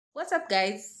What's up,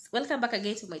 guys? Welcome back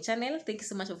again to my channel. Thank you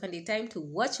so much for finding time to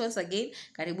watch once again.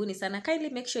 Karibuni sana. Kindly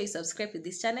make sure you subscribe to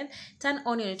this channel. Turn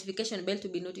on your notification bell to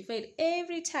be notified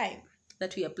every time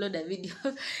that we upload a video.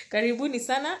 Karibuni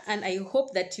sana, and I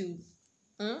hope that you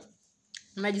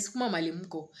mnajisukuma mahali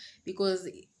mko,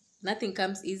 because nothing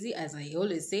comes easy, as I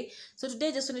always say. So today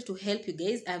I just wanted to help you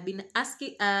guys. I've been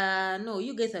asking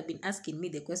you guys have been asking me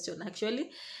the question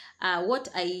actually, what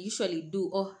I usually do,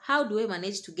 or how do I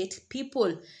manage to get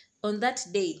people on that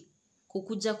day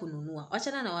kukuja kununua.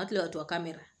 Wachana na watu wa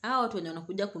kamera, hao watu wenye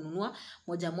wanakuja kununua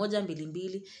moja moja mbili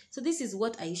mbili. So this is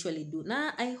what I usually do.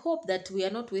 Na I hope that we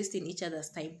are not wasting each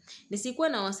other's time. Nisikuwa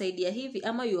na wasaidia hivi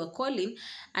ama you are calling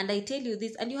and I tell you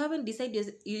this and you haven't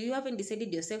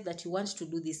decided yourself that you want to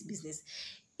do this business.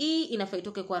 Hii inafaa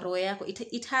itoke kwa roho yako.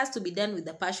 It has to be done with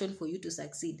the passion for you to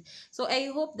succeed. So I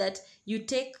hope that you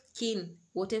take keen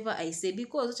whatever I say,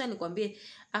 because acha nikwambie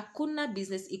hakuna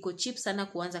business iko cheap sana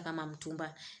kuanza kama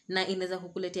Mtumba na inaweza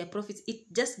kukuletea profits. It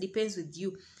just depends with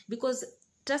you, because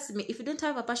trust me, if you don't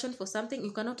have a passion for something,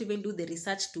 you cannot even do the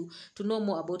research to know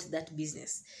more about that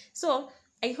business. So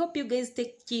I hope you guys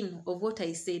take keen of what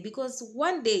I say, because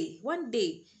one day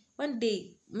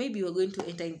maybe you are going to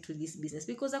enter into this business,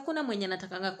 because hakuna mwenye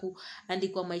anatakanga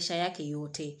kuandikwa maisha yake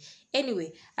yote.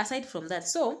 Anyway, aside from that,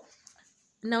 so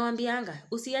nawambianga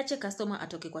usiache customer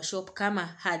atoke kwa shop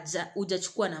kama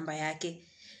hujachukua namba yake.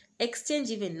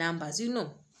 Exchange even numbers,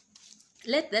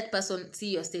 let that person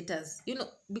see your status,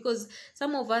 because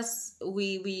some of us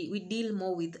we deal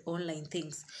more with online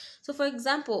things. So for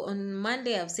example, on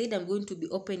Monday I've said I'm going to be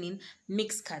opening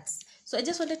mixed cuts. So I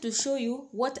just wanted to show you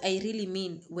what I really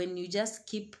mean when you just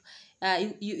keep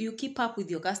you keep up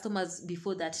with your customers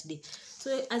before that day.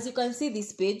 So as you can see,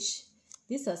 this page,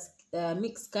 this has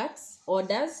mixed cuts,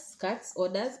 orders,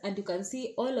 and you can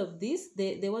see all of these,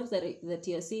 the ones that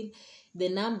you're seeing, the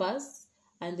numbers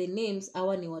and the names,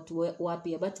 hawa ni watu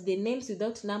wapya, but the names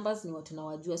without numbers ni watu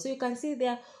nawajua. So you can see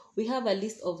there we have a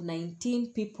list of 19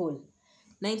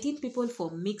 people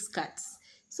for mixed cuts.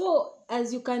 So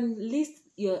as you can list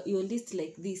your list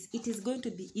like this, it is going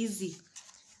to be easy.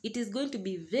 It is going to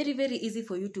be very very easy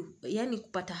for you to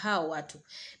kupata hao watu,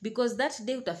 because that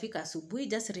day utafika asubuhi,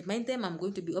 just remind them I'm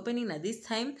going to be opening at this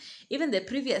time. Even the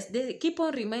previous day keep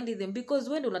on reminding them, because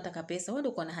wewe unataka pesa, wewe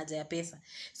uko na haja ya pesa,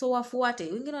 so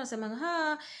wafuate. Wengine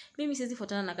wanasema mimi siwezi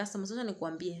fuatana na customer. Sasa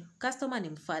nikwambie, customer ni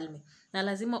mfalme na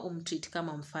lazima umtreat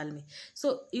kama mfalme.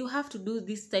 So you have to do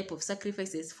this type of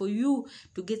sacrifices for you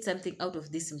to get something out of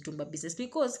this Mtumba business,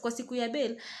 because kwa siku ya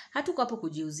Bale hatuko hapo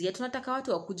kujiuzia, tunataka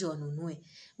watu wakuje wanunue.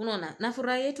 Unaona, na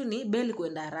furaha yetu ni Bale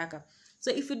kwenda haraka.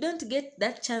 So if you don't get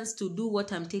that chance to do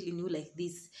what I'm telling you like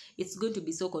this, it's going to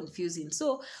be so confusing.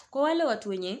 So kwa wale watu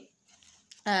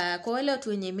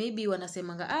wenye maybe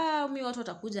wanasemanga mimi watu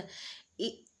watakuja,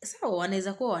 sawa,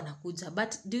 wanaweza kuwa wanakuja,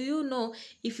 but do you know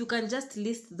if you can just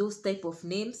list those type of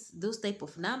names, those type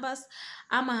of numbers,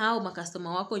 ama hao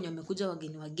makastoma wako wenye wamekuja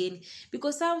wageni,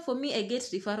 because for me I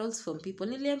get referrals from people.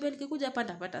 Niliambia nikikuja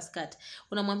pata skirt,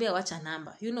 unamwambia wacha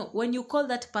namba, when you call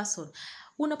that person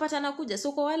unapata anakuja.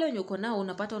 So kwa wale wenye uko nao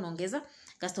unapata unaongeza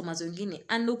customers wengine,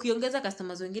 and ukiongeza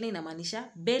customers wengine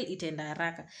inamaanisha Bale itaenda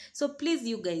haraka. So please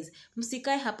you guys,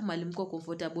 msikae hapo mahali mko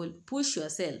comfortable, push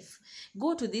yourself,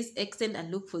 go to this extent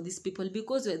and look for these people,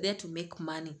 because we're there to make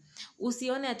money.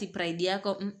 Usione ati pride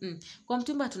yako kwa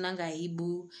Mtumba tunanga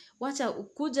aibu, wacha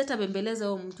kuja hata bembeleza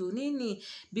huyo mtu nini,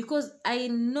 because I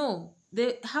know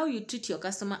how you treat your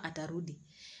customer atarudi.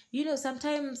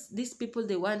 Sometimes these people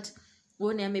they want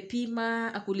uone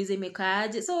amepima, akuulize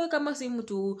imekaaje. So kama si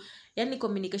mtu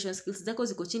communication skills zako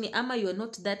ziko chini, ama you are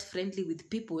not that friendly with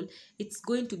people, it's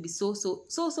going to be so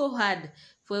hard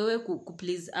for wewe ku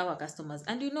please our customers.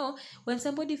 And when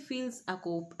somebody feels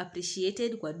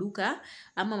appreciated kwa duka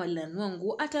ama malinanua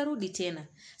nguo, atarudi tena.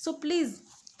 So please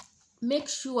make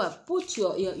sure put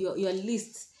your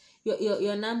list,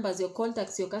 your numbers, your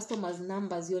contacts, your customers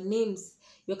numbers, your names,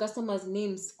 your customers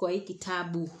names kwa hii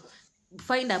kitabu.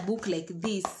 Find a book like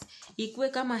this. Ikuwe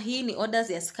kama hii ni orders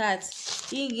ya skirts,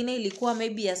 hii ingine ilikuwa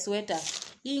maybe ya sweater,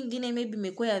 hii ingine maybe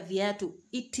imekuwa ya viatu.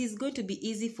 It is going to be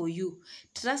easy for you,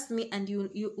 trust me. And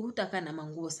you hutaka na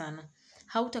manguo sana,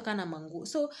 hautaka na manguo.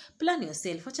 So plan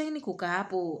yourself, acha ni kukaa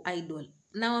hapo idle.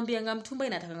 Nawaambianga Mtumba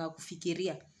inatakanga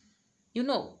kufikiria,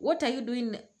 what are you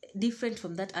doing different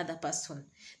from that other person.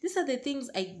 These are the things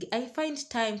I find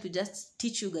time to just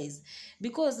teach you guys,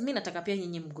 because mimi nataka pia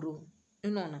nyinyi mgrow,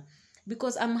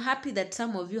 because I'm happy that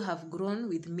some of you have grown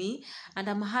with me, and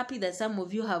I'm happy that some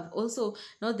of you have also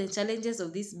know the challenges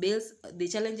of these bills, the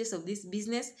challenges of this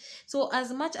business. So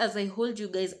as much as I hold you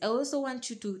guys, I also want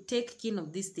you to take keen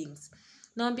of these things.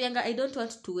 Naambianga, I don't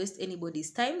want to waste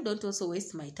anybody's time. Don't also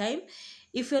waste my time.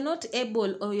 If you're not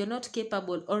able, or you're not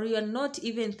capable, or you're not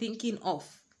even thinking of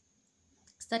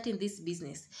starting this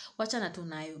business, wachana tu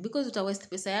nayo, because uta waste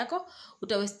pesa yako,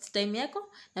 uta waste time yako,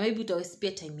 na maybe uta waste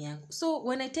pia time yangu. So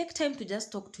when I take time to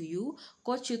just talk to you,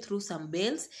 coach you through some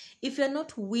bales, if you're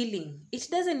not willing, it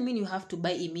doesn't mean you have to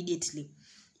buy immediately.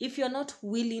 If you're not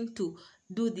willing to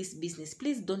do this business,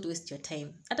 please don't waste your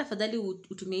time. Hata fadhali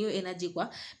utumie hiyo energy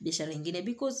kwa biashara ingine,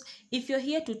 because if you're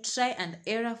here to try and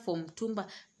error from Mtumba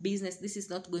business, this is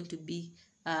not going to be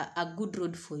a good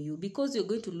road for you, because you're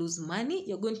going to lose money,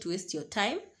 you're going to waste your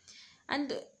time,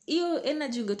 and hiyo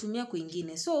energy ungetumia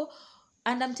kwingine. So,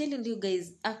 and I'm telling you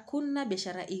guys, hakuna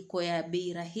biashara iko ya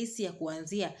bei rahisi ya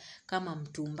kuanzia kama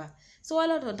Mtumba. So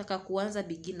wale wanataka kuanza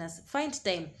beginners, find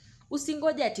time.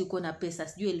 Usingoje ati uko na pesa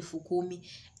sijui 10,000.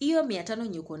 Hiyo 500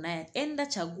 yenye uko nayo, enda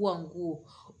chagua nguo.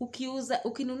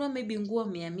 Ukinunua maybe nguo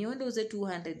 100, uende uze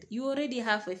 200. You already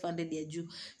have 500 ya juu.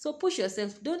 So push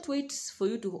yourself. Don't wait for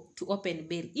you to open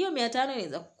Bale. Hiyo 500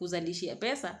 inaweza kukuzalishia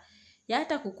pesa ya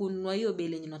hata kukununua hiyo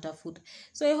Bale yenye unatafuta.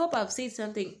 So I hope I've said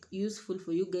something useful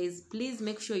for you guys. Please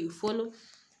make sure you follow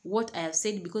what I have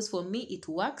said, because for me it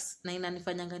works na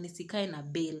inanifanyanga nisikae na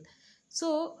Bale.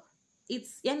 So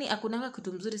yani akunanga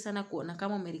kitu mzuri sana kuona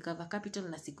kama umerecover capital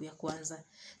na siku ya kwanza.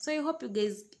 So I hope you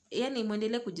guys yani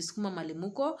muendelee kujisukuma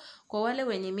malimuko. Kwa wale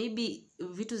wenye maybe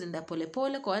vitu zinaenda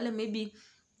polepole, kwa wale maybe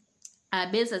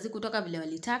Bales hazikutoka vile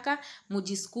walitaka,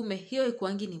 mujisukume. Hiyo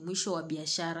ikuangi ni mwisho wa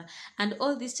biashara, and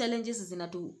all these challenges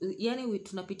yani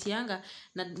tunapitianga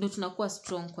na ndio tunakuwa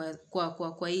strong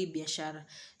kwa hii biashara.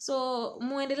 So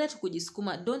muendelee tu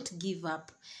kujisukuma, don't give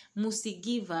up, musi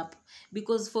give up,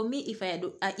 because for me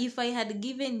if I had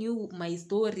given you my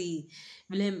story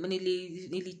vile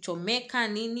nilichomeka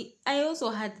nini, I also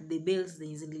had the Bales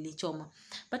nilichoma,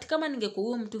 but kama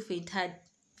ningekuwa mtu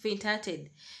faint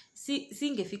hearted,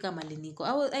 singefika mali niko.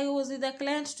 I was with a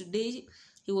client today.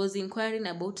 He was inquiring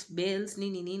about Bales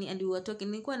nini and we were talking.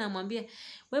 Nilikuwa namwambia,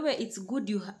 wewe, it's good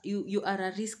you are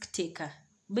a risk taker.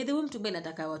 By the way, Mtumba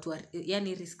nataka watu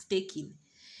yani risk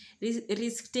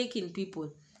taking people,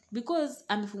 because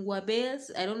amefungua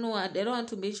Bales. I don't want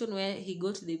to mention where he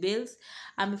got the Bales.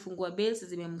 Amefungua Bales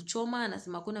zimemchoma,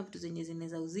 anasema kuna vitu zenye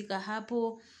zinaweza uzika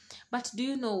hapo. But do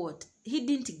you know what? He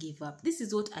didn't give up. This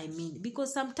is what I mean,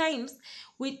 because sometimes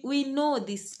we know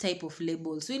this type of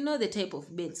labels, we know the type of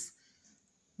Bales,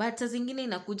 but saa zingine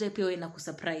inakuja pia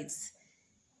inakusurprise.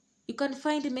 You can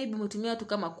find maybe umetumia watu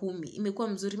kama 10, imekuwa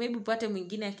mzuri, maybe upate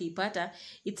mwingine akiipata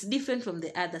it's different from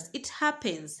the others. It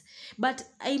happens, but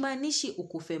haimaanishi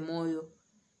ukufe moyo.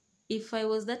 If I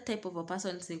was that type of a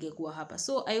person, singekuwa hapa.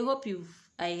 So I hope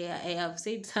I have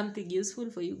said something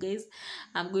useful for you guys.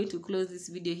 I'm going to close this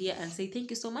video here and say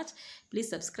thank you so much. Please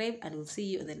subscribe, and we'll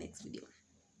see you in the next video.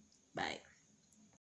 Bye.